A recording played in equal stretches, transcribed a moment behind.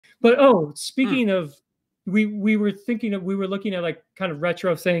But speaking of, we were looking at like kind of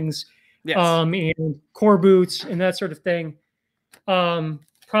retro things, Yes. And Coreboot and that sort of thing.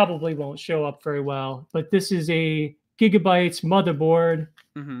 Probably won't show up very well, but this is a Gigabytes motherboard.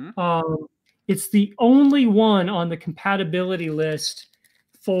 It's the only one on the compatibility list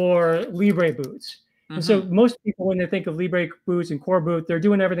for Libreboot. And so most people, when they think of Libreboot and Coreboot, they're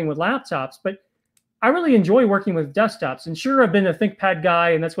doing everything with laptops. But I really enjoy working with desktops. And sure, I've been a Thinkpad guy,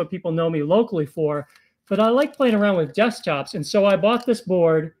 and that's what people know me locally for. But I like playing around with desktops. And so I bought this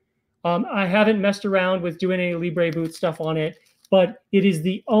board. I haven't messed around with doing any Libreboot stuff on it, but it is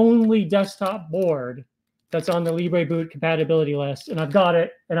the only desktop board that's on the Libreboot compatibility list. And I've got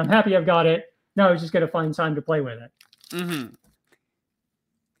it, and I'm happy I've got it. Now I just got to find time to play with it.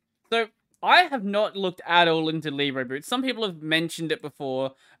 So I have not looked at all into Libreboot. Some people have mentioned it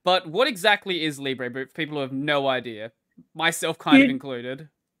before, but what exactly is Libreboot for people who have no idea? Myself kind of included.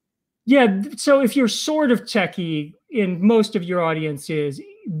 Yeah, so if you're sort of techie, and most of your audience is,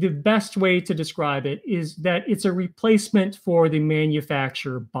 the best way to describe it is that it's a replacement for the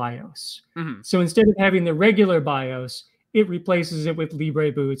manufacturer BIOS. So instead of having the regular BIOS, it replaces it with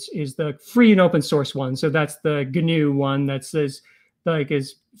Libreboot, is the free and open source one. So that's the GNU one that says like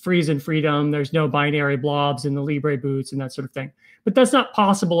is freeze and freedom. There's no binary blobs in the Libreboot and that sort of thing. But that's not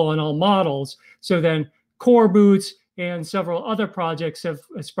possible on all models. So then Coreboot and several other projects have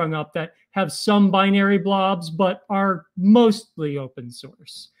sprung up that have some binary blobs, but are mostly open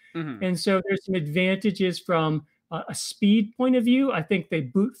source. And so there's some advantages from a speed point of view. I think they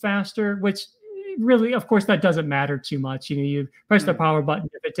boot faster, which really, of course, that doesn't matter too much. You know, you press the power button.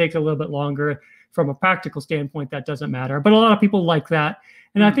 If it takes a little bit longer, from a practical standpoint, that doesn't matter. But a lot of people like that.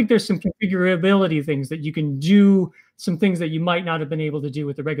 And I think there's some configurability things that you can do, some things that you might not have been able to do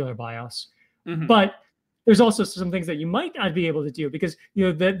with the regular BIOS. But there's also some things that you might not be able to do because,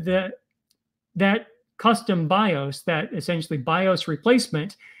 you know, that custom BIOS, that essentially BIOS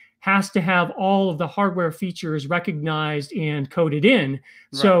replacement, has to have all of the hardware features recognized and coded in. Right.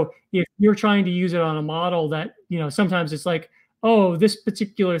 So if you're trying to use it on a model that, you know, sometimes it's like, oh, this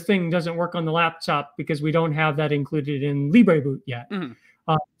particular thing doesn't work on the laptop because we don't have that included in Libreboot yet.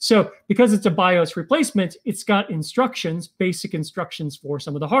 So because it's a BIOS replacement, it's got instructions, basic instructions for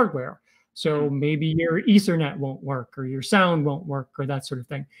some of the hardware. So maybe your Ethernet won't work or your sound won't work or that sort of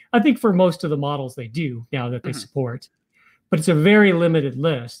thing. I think for most of the models they do now that they support. But it's a very limited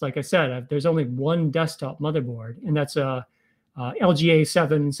list. Like I said, there's only one desktop motherboard, and that's a LGA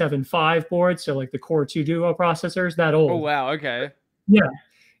 775 board. So like the Core 2 Duo processors, that old. Oh, wow. Okay.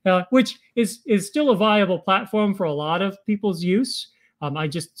 Yeah. Which is still a viable platform for a lot of people's use. I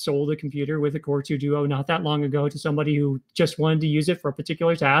just sold a computer with a Core 2 Duo not that long ago to somebody who just wanted to use it for a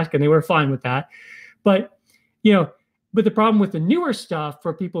particular task, and they were fine with that. But, you know, but the problem with the newer stuff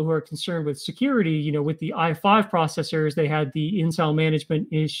for people who are concerned with security, you know, with the i5 processors, they had the Intel management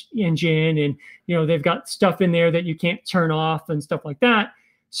engine, and, you know, they've got stuff in there that you can't turn off and stuff like that.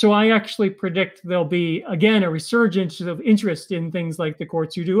 So I actually predict there'll be, again, a resurgence of interest in things like the Core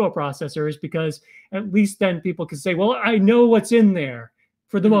 2 Duo processors, because at least then people can say, well, I know what's in there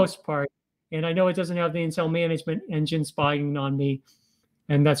for the most part, and I know it doesn't have the Intel management engine spying on me,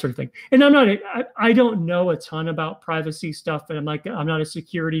 and that sort of thing. And I don't know a ton about privacy stuff, and I'm not a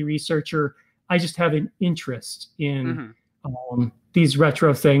security researcher. I just have an interest in these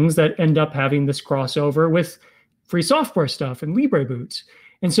retro things that end up having this crossover with free software stuff and Libreboot.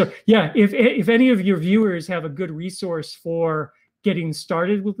 And so, yeah, if any of your viewers have a good resource for getting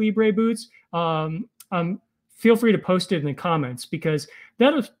started with Libreboot, feel free to post it in the comments, because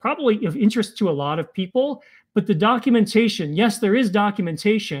that is probably of interest to a lot of people. But the documentation, yes, there is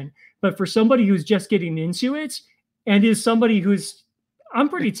documentation, but for somebody who's just getting into it and is somebody who's, I'm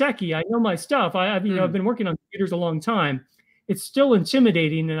pretty techie, I know my stuff. I've been working on computers a long time. It's still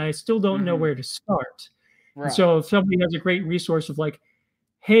intimidating, and I still don't know where to start. Right. So if somebody has a great resource of like,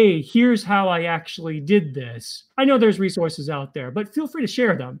 hey, here's how I actually did this. I know there's resources out there, but feel free to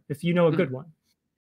share them if you know a good one.